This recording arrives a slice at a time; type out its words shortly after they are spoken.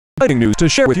exciting news to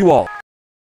share with you all.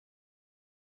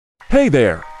 Hey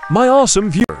there, my awesome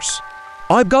viewers.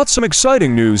 I've got some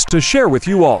exciting news to share with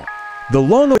you all. The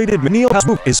long-awaited Menil House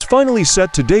movie is finally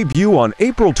set to debut on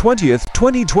April 20th,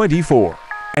 2024.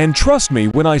 And trust me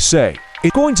when I say,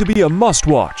 it's going to be a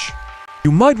must-watch.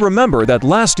 You might remember that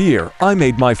last year I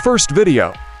made my first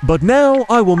video, but now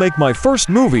I will make my first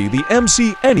movie, the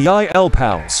MCNEIL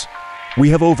Pals. We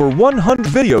have over 100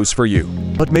 videos for you,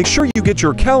 but make sure you get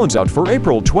your calendars out for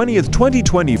April 20th,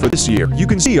 2020 for this year. You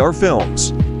can see our films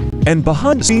and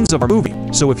behind the scenes of our movie,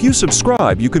 so if you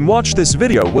subscribe you can watch. This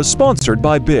video was sponsored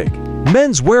by Big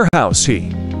Men's Warehouse.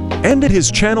 He ended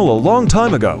his channel a long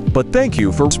time ago, but thank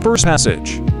you for his first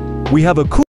passage. We have a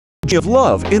cool of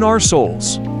love in our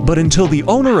souls, but until the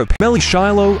owner of Melly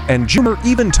Shiloh and Jimmer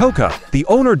even Toka, the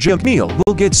owner Jamil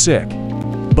will get sick.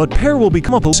 But Pear will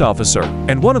become a police officer,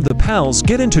 and one of the pals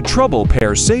get into trouble.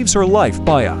 Pear saves her life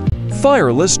by a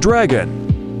fireless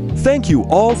dragon. Thank you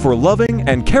all for loving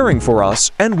and caring for us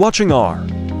and watching our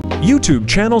YouTube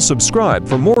channel. Subscribe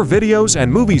for more videos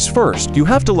and movies. First, you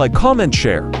have to like, comment,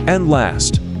 share, and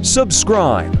last,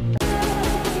 subscribe.